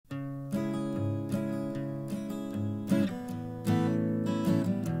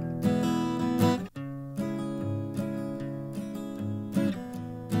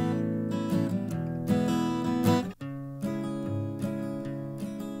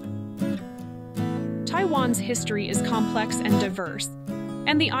Taiwan's history is complex and diverse,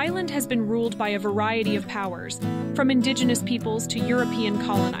 and the island has been ruled by a variety of powers, from indigenous peoples to European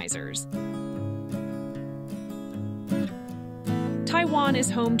colonizers. Taiwan is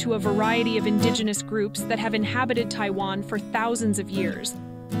home to a variety of indigenous groups that have inhabited Taiwan for thousands of years,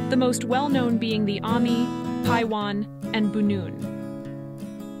 the most well-known being the Ami, Taiwan, and Bunun.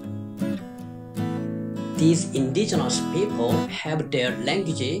 These indigenous people have their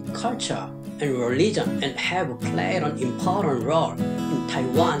language, culture, and religion and have played an important role in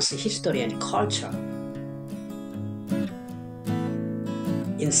Taiwan's history and culture.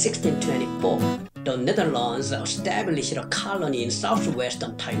 In 1624, the Netherlands established a colony in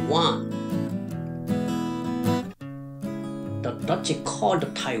southwestern Taiwan. The Dutch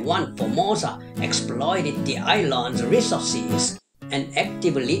called Taiwan Formosa exploited the island's resources and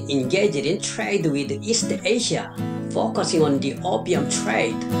actively engaged in trade with East Asia, focusing on the opium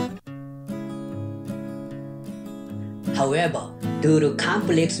trade. However, due to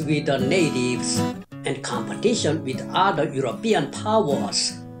conflicts with the natives and competition with other European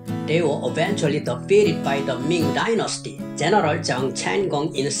powers, they were eventually defeated by the Ming Dynasty, General Zhang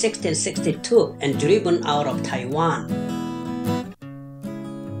Qiangong in 1662 and driven out of Taiwan.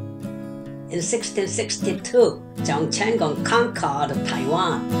 In 1662, Zhang Qiangong conquered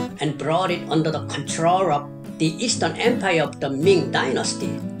Taiwan and brought it under the control of the Eastern Empire of the Ming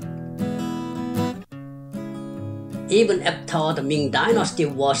Dynasty. Even after the Ming Dynasty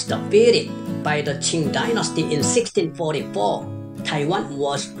was defeated by the Qing Dynasty in 1644, Taiwan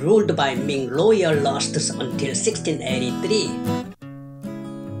was ruled by Ming loyalists until 1683.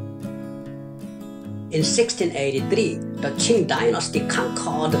 In 1683, the Qing Dynasty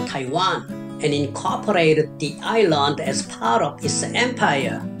conquered Taiwan and incorporated the island as part of its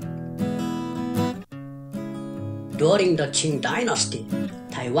empire. During the Qing Dynasty,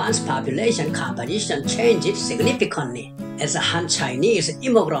 Taiwan's population composition changed significantly as Han Chinese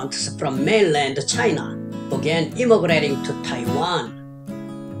immigrants from mainland China began immigrating to Taiwan.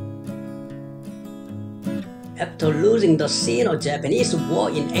 After losing the Sino-Japanese War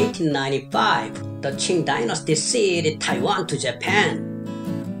in 1895, the Qing Dynasty ceded Taiwan to Japan.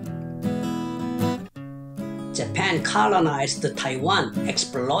 Japan colonized Taiwan,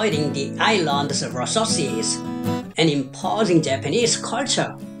 exploiting the island's resources and imposing Japanese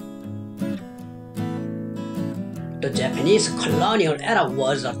culture. The Japanese colonial era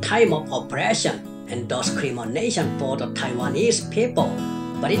was a time of oppression and discrimination for the Taiwanese people,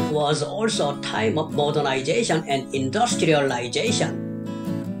 but it was also a time of modernization and industrialization.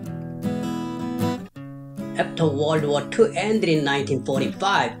 After World War II ended in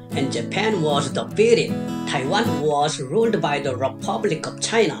 1945 and Japan was defeated, Taiwan was ruled by the Republic of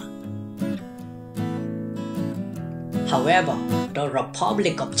China. However, the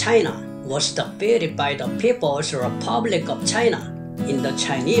Republic of China was defeated by the People's Republic of China in the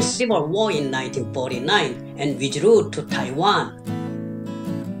Chinese Civil War in 1949 and withdrew to Taiwan.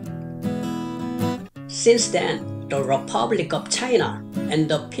 Since then, the Republic of China and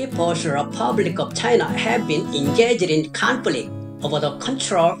the People's Republic of China have been engaged in conflict over the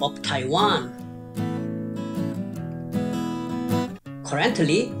control of Taiwan.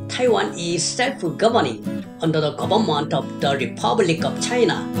 Currently, Taiwan is self-governing under the government of the Republic of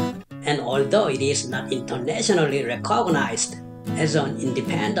China, and although it is not internationally recognized as an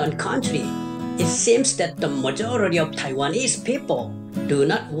independent country, it seems that the majority of Taiwanese people do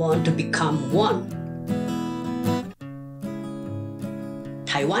not want to become one.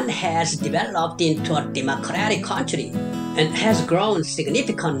 Taiwan has developed into a democratic country and has grown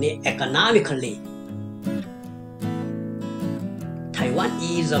significantly economically. Taiwan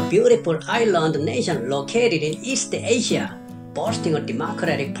is a beautiful island nation located in East Asia, boasting a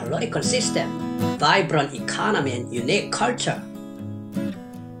democratic political system, vibrant economy, and unique culture.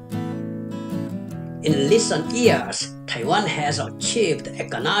 In recent years, Taiwan has achieved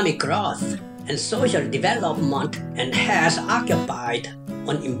economic growth and social development and has occupied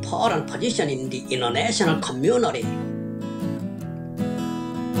an important position in the international community.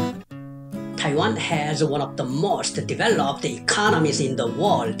 Taiwan has one of the most developed economies in the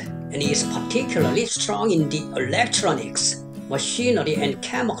world and is particularly strong in the electronics, machinery, and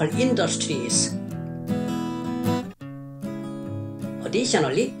chemical industries.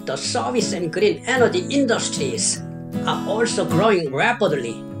 Additionally, the service and green energy industries are also growing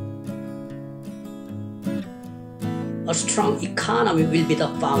rapidly. A strong economy will be the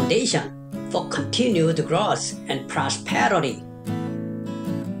foundation for continued growth and prosperity.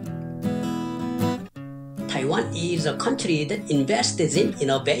 Taiwan is a country that invests in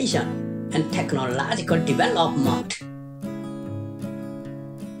innovation and technological development.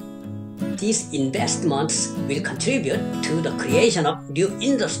 These investments will contribute to the creation of new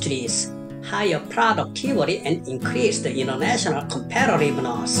industries, higher productivity, and increase the international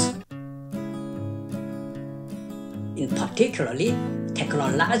competitiveness. In particularly,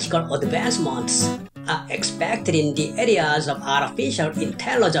 technological advancements are expected in the areas of artificial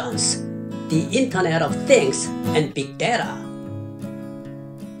intelligence, the Internet of Things, and big data.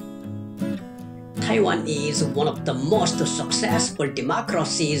 Taiwan is one of the most successful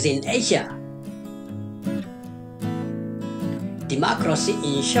democracies in Asia. Democracy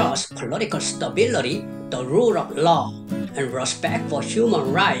ensures political stability, the rule of law, and respect for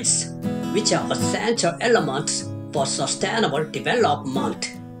human rights, which are essential elements for sustainable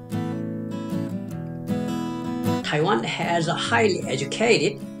development. Taiwan has a highly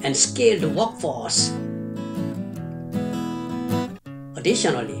educated and skilled workforce.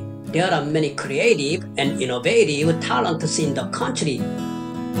 Additionally, there are many creative and innovative talents in the country.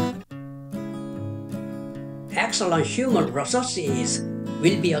 Excellent human resources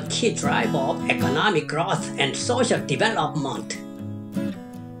will be a key driver of economic growth and social development.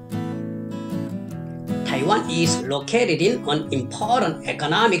 Taiwan is located in an important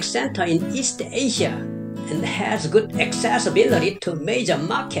economic center in East Asia and has good accessibility to major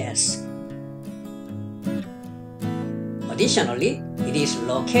markets. Additionally, it is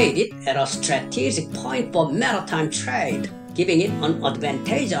located at a strategic point for maritime trade, giving it an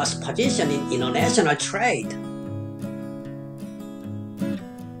advantageous position in international trade.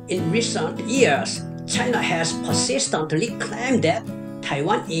 In recent years, China has persistently claimed that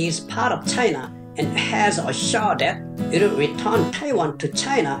Taiwan is part of China and has assured that it will return Taiwan to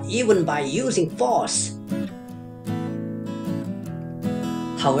China even by using force.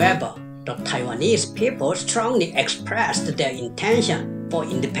 However, the Taiwanese people strongly expressed their intention for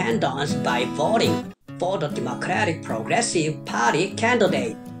independence by voting for the Democratic Progressive Party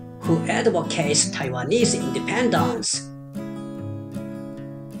candidate who advocates Taiwanese independence.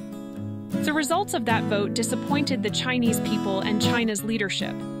 The results of that vote disappointed the Chinese people and China's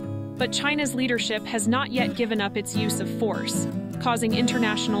leadership. But China's leadership has not yet given up its use of force, causing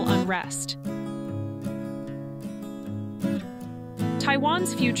international unrest.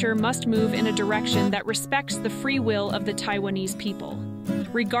 Taiwan's future must move in a direction that respects the free will of the Taiwanese people,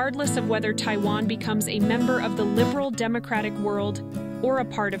 regardless of whether Taiwan becomes a member of the liberal democratic world or a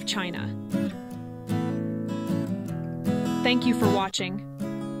part of China. Thank you for watching.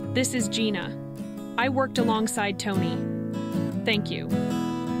 This is Gina. I worked alongside Tony. Thank you.